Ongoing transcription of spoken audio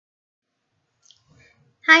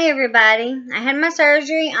Hi everybody. I had my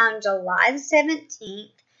surgery on July the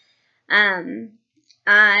 17th.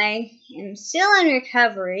 I am still in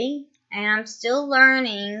recovery and I'm still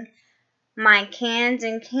learning my cans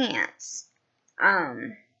and can'ts.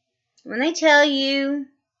 When they tell you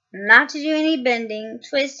not to do any bending,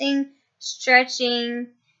 twisting, stretching,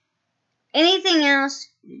 anything else,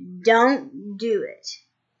 don't do it.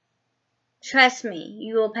 Trust me,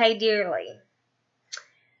 you will pay dearly.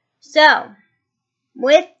 So,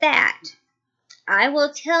 with that, I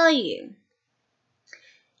will tell you,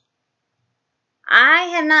 I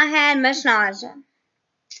have not had much nausea.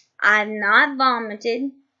 I've not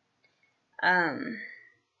vomited, at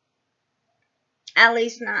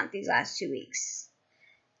least not these last 2 weeks.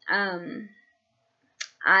 I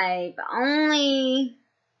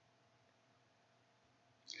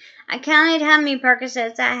counted how many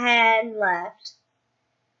Percocets I had left.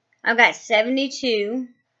 I've got 72.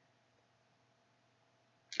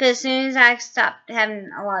 Because as soon as I stopped having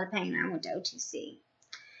a lot of pain, I went to OTC.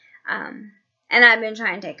 And I've been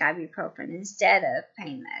trying to take ibuprofen instead of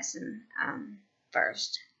pain medicine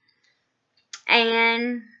first.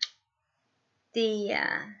 And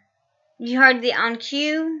you heard the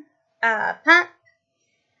on-cue pump.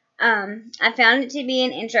 I found it to be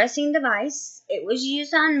an interesting device. It was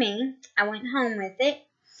used on me. I went home with it,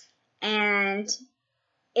 and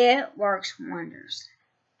it works wonders.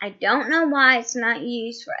 I don't know why it's not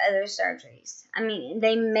used for other surgeries. I mean,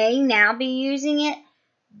 they may now be using it,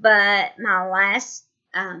 but my last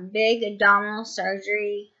big abdominal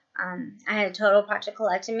surgery, I had a total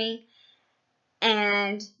proctocolectomy,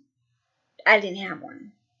 and I didn't have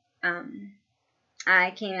one. I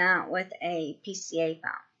came out with a PCA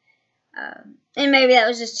pump. And maybe that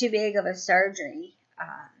was just too big of a surgery,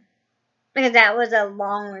 because that was a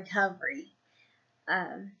long recovery.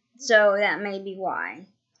 So that may be why.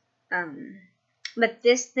 But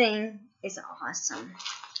this thing is awesome.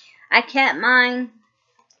 I kept mine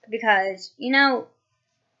because,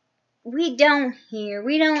 we don't hear,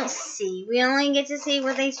 we don't see. We only get to see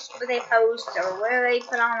what they post or where they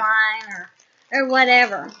put online or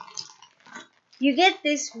whatever. You get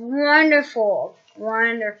this wonderful,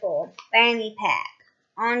 wonderful fanny pack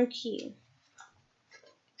on cue.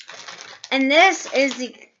 And this is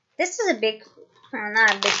a big, well,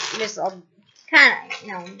 not a big, just a kind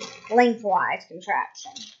of, lengthwise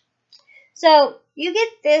contraption. So you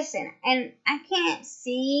get this in, and I can't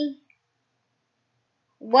see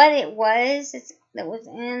what it was that was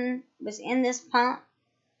in this pump.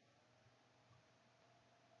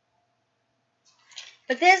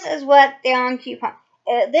 But this is what the on-cue pump.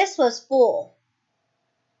 This was full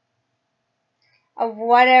of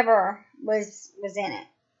whatever was in it.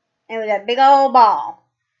 It was a big old ball.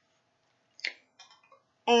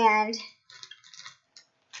 And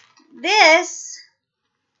this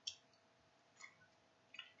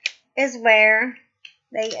is where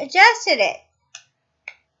they adjusted it.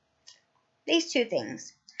 These two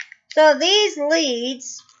things. So these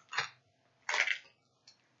leads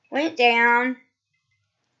went down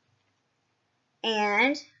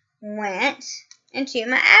and went into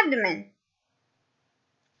my abdomen.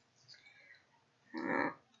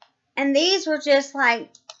 And these were just like,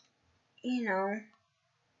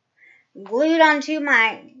 glued onto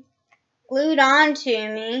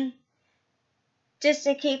me just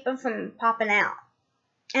to keep them from popping out.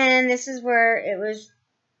 And this is where it was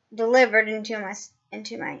delivered into my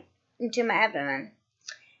abdomen.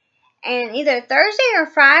 And either Thursday or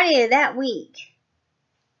Friday of that week,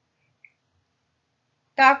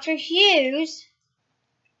 Dr. Hughes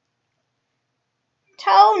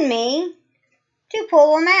told me to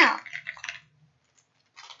pull them out.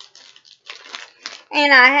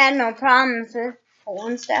 And I had no problems with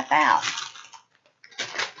pulling stuff out.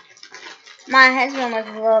 My husband was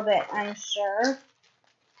a little bit unsure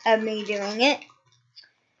of me doing it,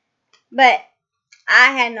 but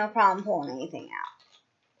I had no problem pulling anything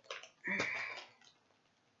out.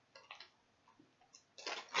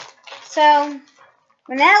 So,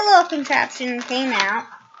 when that little contraption came out,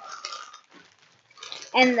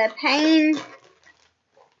 and the pain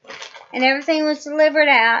and everything was delivered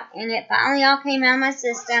out, and it finally all came out of my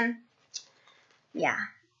system, yeah,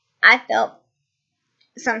 I felt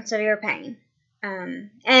some severe pain.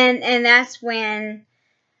 And that's when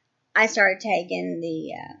I started taking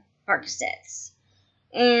the Percocets.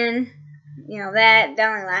 And, that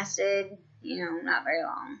only lasted, not very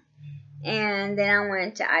long. And then I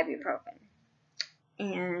went to ibuprofen.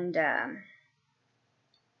 And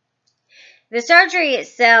the surgery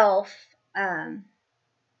itself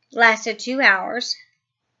lasted 2 hours.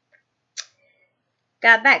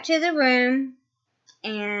 Got back to the room,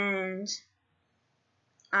 and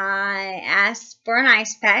I asked for an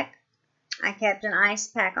ice pack. I kept an ice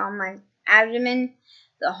pack on my abdomen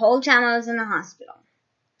the whole time I was in the hospital.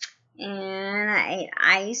 And I ate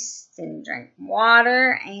ice and drank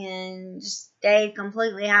water and just stayed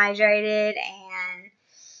completely hydrated and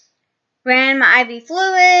ran my IV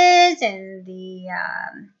fluids and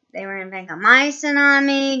they ran vancomycin on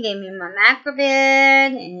me, gave me my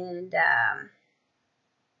macrobid and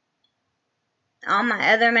all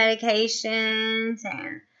my other medications.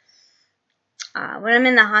 And when I'm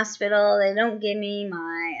in the hospital, they don't give me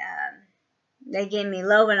my they give me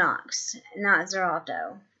Lovenox, not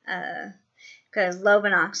Xarelto. Because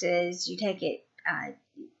Lovenox is, you take it,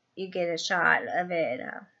 you get a shot of it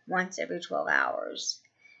once every 12 hours.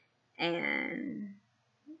 And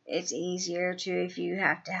it's easier to, if you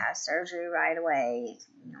have to have surgery right away,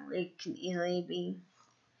 it can easily be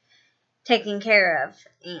taken care of.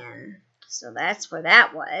 And so that's where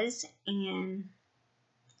that was. And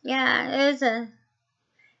yeah,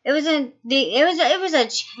 it was a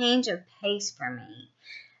change of pace for me,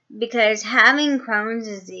 because having Crohn's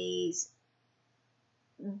disease,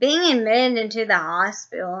 being admitted into the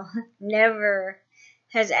hospital never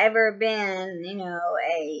has ever been,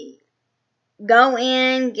 a go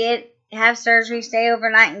in, have surgery, stay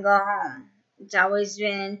overnight, and go home. It's always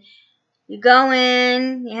been, you go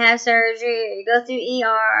in, you have surgery, or you go through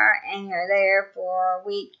ER, and you're there for a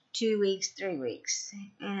week, 2 weeks, 3 weeks,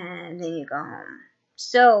 and then you go home.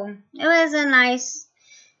 So it was a nice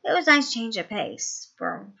change of pace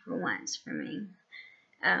for once for me.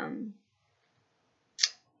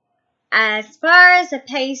 As far as a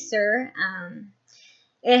pacer,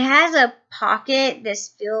 it has a pocket that's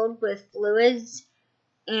filled with fluids,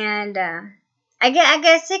 and I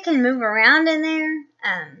guess it can move around in there,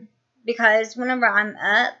 because whenever I'm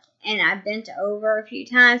up and I've bent over a few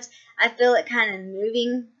times, I feel it kind of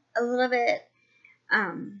moving a little bit.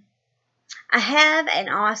 I have an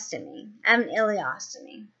ostomy. I have an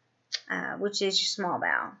ileostomy, which is your small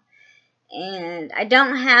bowel, and I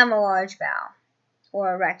don't have a large bowel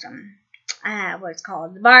or a rectum. I have what's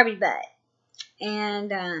called the Barbie butt.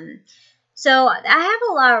 And so I have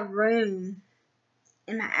a lot of room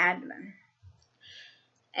in my abdomen.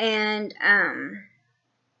 And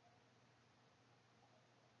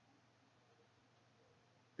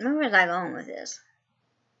where was I going with this?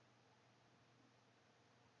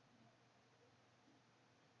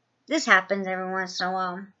 This happens every once in a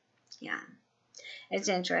while. Yeah. It's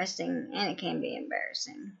interesting, and it can be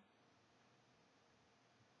embarrassing.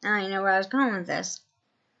 I don't even know where I was going with this.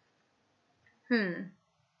 Okay,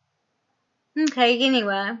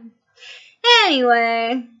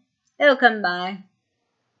 Anyway, it'll come by.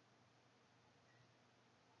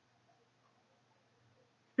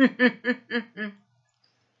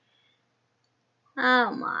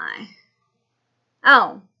 Oh my.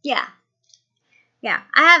 Oh, yeah. Yeah,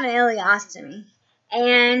 I have an ileostomy.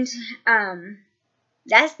 And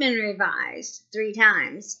that's been revised 3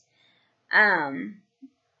 times.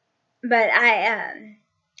 But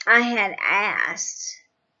I had asked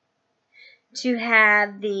to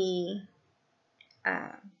have the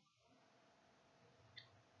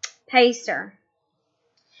pacer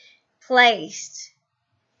placed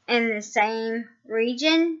in the same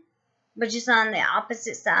region, but just on the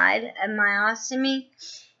opposite side of my ostomy,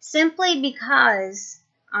 simply because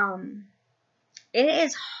it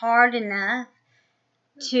is hard enough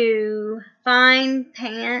to find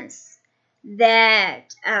pants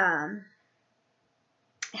that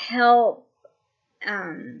help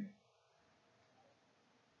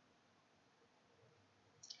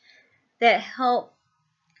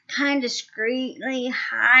kind of discreetly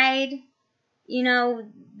hide,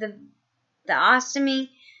 the ostomy.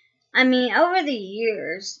 I mean, over the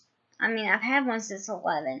years, I've had one since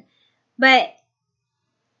 11, but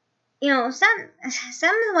some of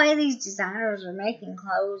the way these designers are making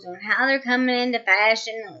clothes and how they're coming into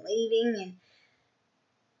fashion and leaving,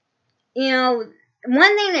 and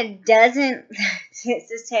one thing that doesn't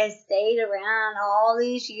just has stayed around all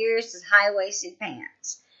these years is high-waisted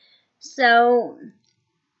pants. So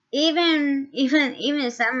even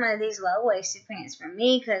some of these low-waisted pants for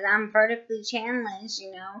me, because I'm vertically challenged,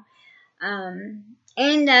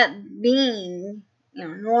 end up being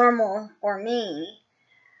normal for me.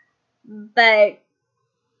 But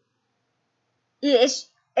it's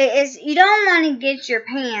you don't want to get your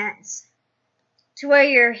pants to where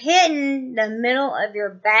you're hitting the middle of your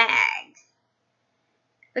bag,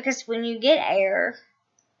 because when you get air,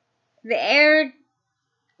 the air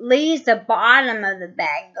leaves the bottom of the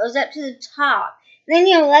bag, goes up to the top. Then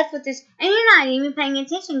you're left with this, and you're not even paying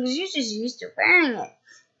attention because you're just used to wearing it.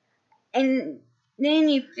 And then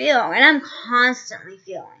you feel, and I'm constantly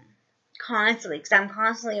feeling, because I'm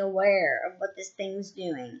constantly aware of what this thing's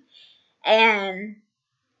doing. And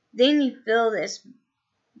then you feel this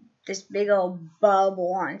big old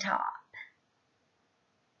bubble on top.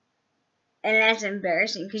 And that's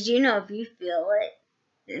embarrassing, because if you feel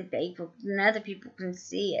it, then other people can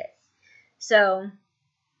see it. So,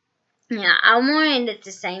 yeah, I wanted it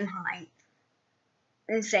the same height,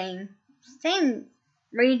 the same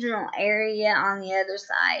regional area on the other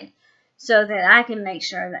side, so that I can make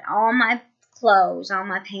sure that all my clothes, all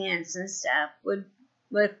my pants and stuff would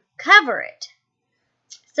cover it.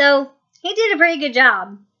 So he did a pretty good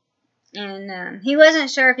job, and he wasn't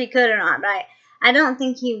sure if he could or not, but I don't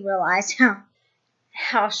think he realized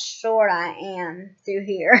how short I am through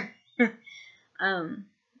here.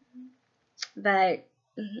 But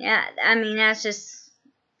yeah, I mean, that's just,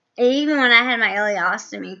 even when I had my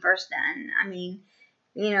ileostomy first done, I mean,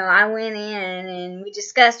 I went in and we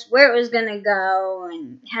discussed where it was going to go,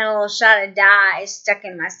 and had a little shot of dye stuck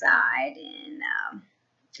in my side. And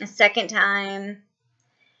the second time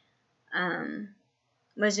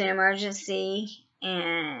was an emergency,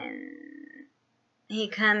 and he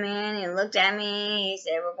come in, he looked at me, he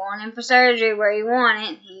said, "We're going in for surgery, where you want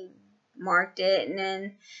it." He marked it, and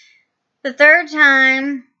then the third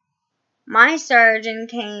time, my surgeon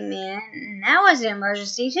came in, and that was an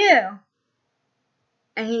emergency too.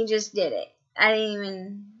 And he just did it.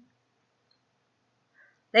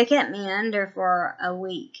 They kept me under for a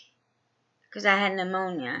week, because I had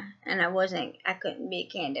pneumonia, and I couldn't be a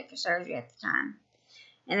candidate for surgery at the time.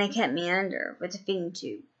 And they kept me under with a feeding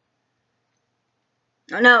tube.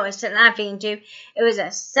 Oh, no, it's not a feeding tube. It was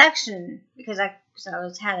a suction, because I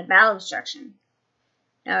had a bowel obstruction.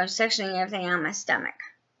 I was suctioning everything out of my stomach.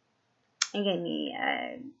 It gave me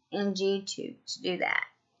an NG tube to do that.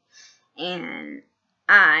 And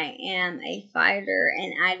I am a fighter,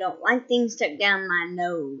 and I don't like things stuck down my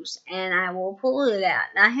nose, and I will pull it out.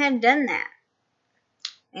 And I have done that.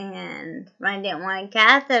 And when I didn't want a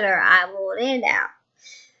catheter, I pulled it out.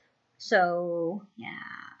 So, yeah,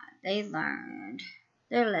 they learned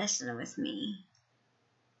their lesson with me.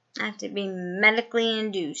 I have to be medically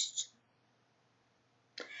induced.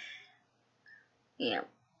 Yep.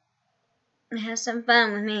 Have some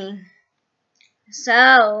fun with me.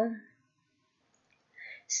 So,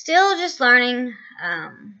 still just learning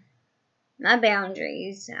my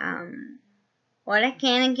boundaries, what I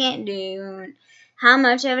can and can't do, and how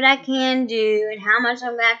much of it I can do, and how much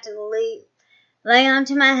I'm going to have to lay on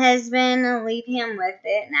to my husband and leave him with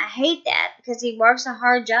it. And I hate that, because he works a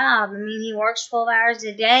hard job. I mean, he works 12 hours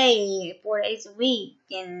a day, 4 days a week,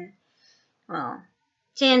 and,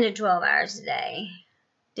 10 to 12 hours a day.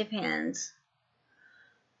 Depends.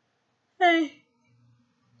 Hey.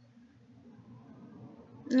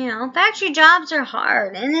 Factory jobs are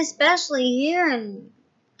hard, and especially here in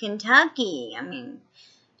Kentucky. I mean,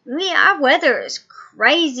 our weather is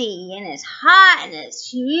crazy, and it's hot, and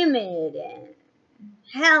it's humid, and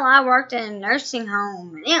hell, I worked in a nursing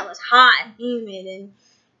home, and it was hot and humid, and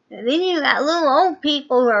then you got little old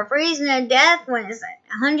people who are freezing to death when it's like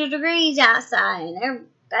 100 degrees outside, and they've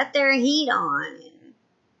got their heat on. And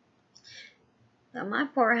so my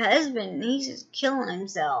poor husband, he's just killing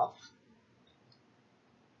himself.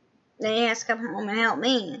 Then he has to come home and help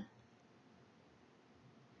me.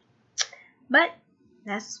 But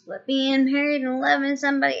that's what being married and loving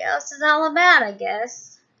somebody else is all about, I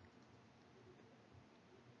guess.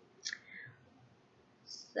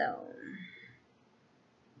 So,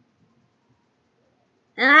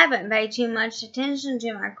 and I haven't paid too much attention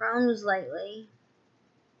to my Crohn's lately.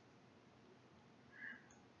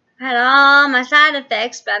 I've had all my side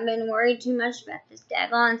effects, but I've been worried too much about this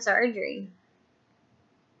daggone surgery.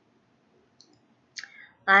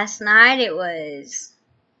 Last night it was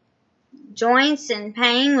joints and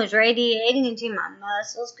pain was radiating into my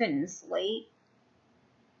muscles, couldn't sleep.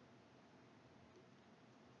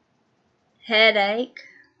 Headache,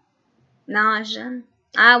 nausea.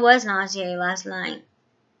 I was nauseated last night.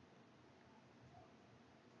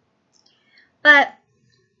 But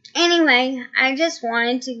anyway, I just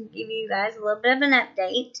wanted to give you guys a little bit of an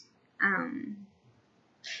update.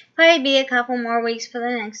 Probably be a couple more weeks for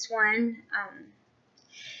the next one.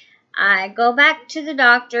 I go back to the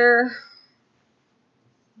doctor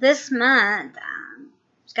this month.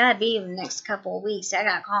 It's got to be in the next couple of weeks. I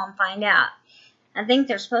got to call and find out. I think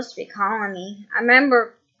they're supposed to be calling me. I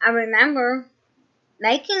remember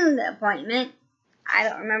making the appointment. I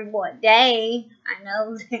don't remember what day. I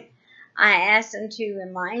know that I asked them to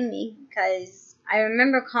remind me, because I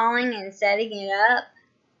remember calling and setting it up,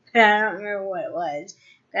 but I don't remember what it was.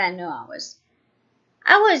 But I know I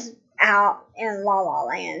was out in La La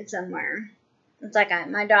Land somewhere. It's like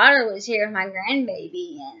my daughter was here with my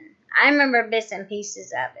grandbaby, and I remember bits and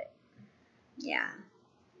pieces of it. Yeah.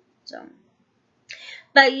 So,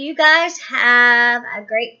 but you guys have a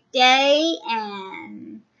great day,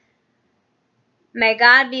 and may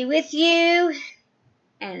God be with you.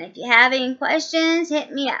 And if you have any questions,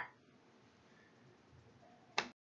 hit me up.